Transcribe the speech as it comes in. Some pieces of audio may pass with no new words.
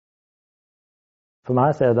For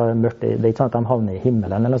meg så det mørkt, det ikke sånn at de havner i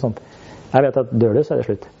himmelen eller sånt. Jeg vet at dør du, så det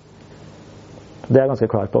slutt. Det jeg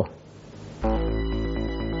ganske klar på.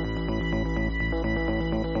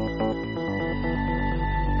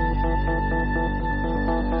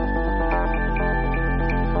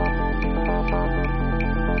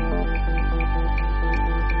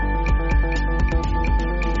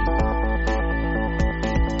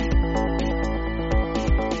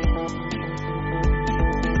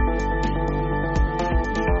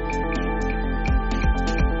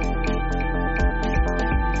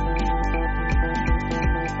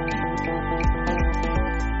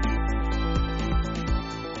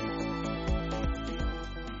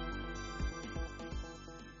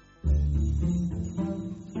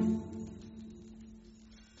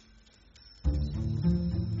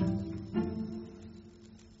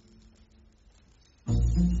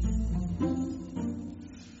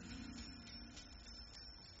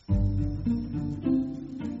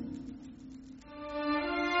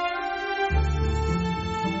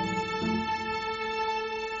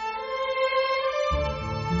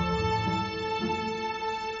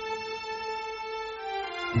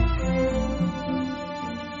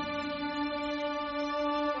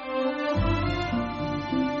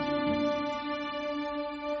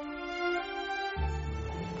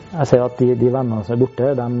 Jeg ser at de vennene som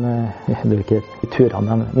borte, det ikke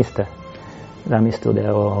turene de mister. De mister jo det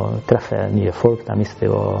å treffe nye folk, de mister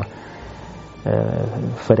jo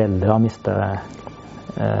foreldre, mister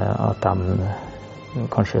at de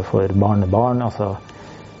kanskje får barnebarn. Altså,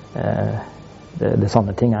 det er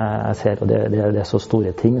sånne ting jeg ser, og det er så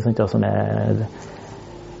store ting som er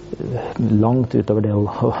langt utover det å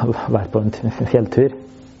være på en fjelltur.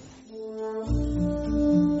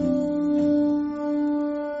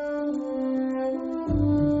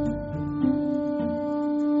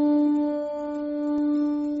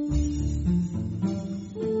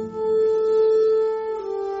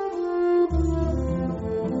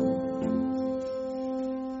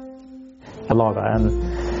 Jeg laget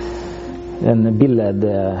en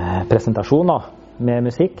billedpresentasjon med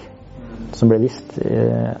musikk som ble vist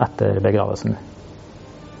etter begravelsen.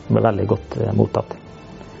 Det ble veldig godt mottatt.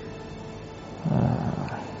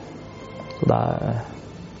 Så det er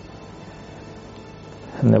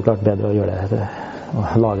jo klart bedre å gjøre det, å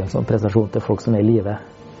lage en sånn presentasjon til folk som er i live.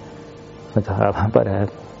 Jeg vil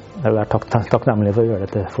være takknemlig for å gjøre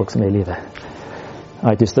det til folk som er i live. Jeg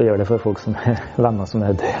har ikke lyst til å gjøre det for folk som er venner som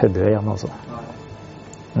er døde igjen, altså.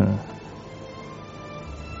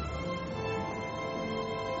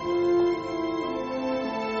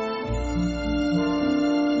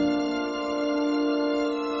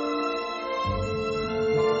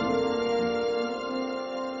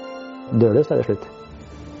 Dør du, så er det slutt.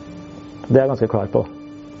 Det er jeg ganske klar på.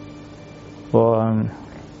 Og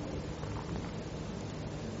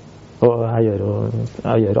jeg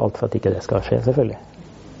gjør alt for at ikke det skal skje, selvfølgelig.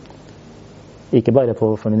 Ikke bare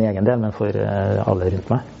for min egen del, men for alle rundt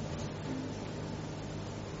meg.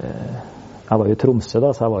 Jeg var jo i Tromsø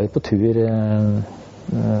da, så jeg var jo på tur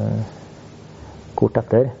kort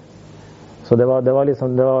etter. Så det var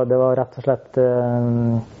rett og slett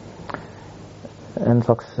en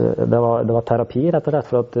slags, det var terapi rett og slett,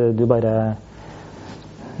 for at du bare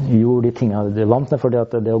gjorde de tingene du er vant med, fordi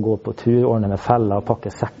at det å gå på tur, ordne med feller, pakke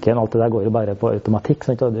sekken, alt det der går jo bare på automatikk,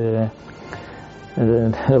 sånn at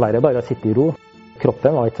det var bare å sitte i ro.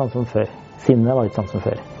 Kroppen var ikke sånn som før. Sinnet var ikke sånn som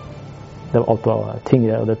før. Alt var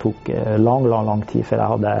tyngre, og det tok lang tid før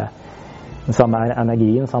jeg hadde den samme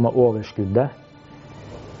energien, samme overskuddet.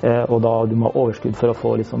 Og da du må ha overskudd for å få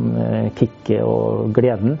liksom kicket og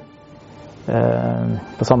gleden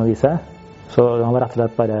på samme viset. Så han var rett og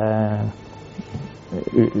slett bare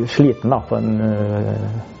sliten da, på en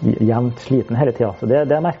jevnt sliten hele tiden. Så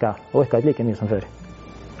det merket jeg. Jeg orket ikke like mye som før.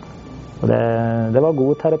 Og det var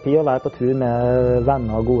god terapi å være på tur med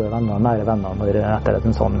venner, gode venner, nære venner etter at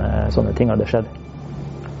sånne ting hadde skjedd.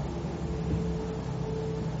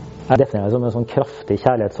 Jeg definerer det som en sånn kraftig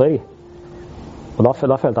kjærlighetssorg. Og da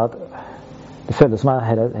følte jeg at det føltes som at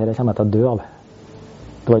her kommer jeg til å dø av.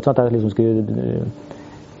 Det var ikke sånn at jeg liksom skulle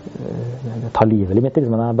ta livet mitt,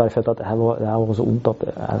 men jeg bare følte at det var så ondt at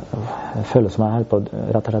jeg følte som jeg holdt på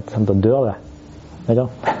rett og slett til å dø av det. Vet du?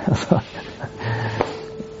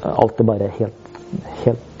 Alt er bare helt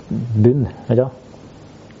bunn, vet du?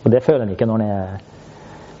 Og det føler en ikke når en er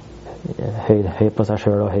høy på seg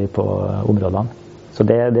selv og høy på områdene. Så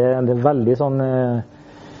det er veldig sånn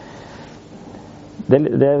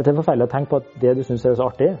det er forferdelig å tenke på at det du synes er så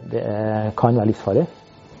artig, det kan være livsfarlig.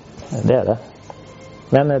 Det er det.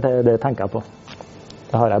 Men det tenker jeg på.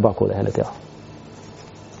 Det har jeg i bakhodet hele tiden.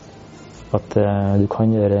 At du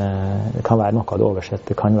kan gjøre, det kan være noe du oversett,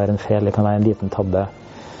 det kan være en feil, det kan være en liten tabbe.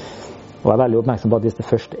 Og jeg er veldig oppmerksom på at hvis det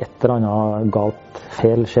først et eller annet galt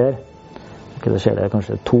feil skjer, så skjer det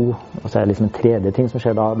kanskje 2, og så er det liksom en tredje ting som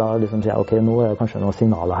skjer, da liksom sier jeg, ok, nå er det kanskje noen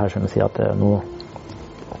signaler her som sier at nå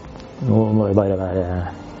må det bare være,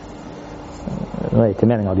 nå er det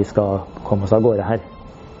ikke meningen at vi skal komme oss av gårde her.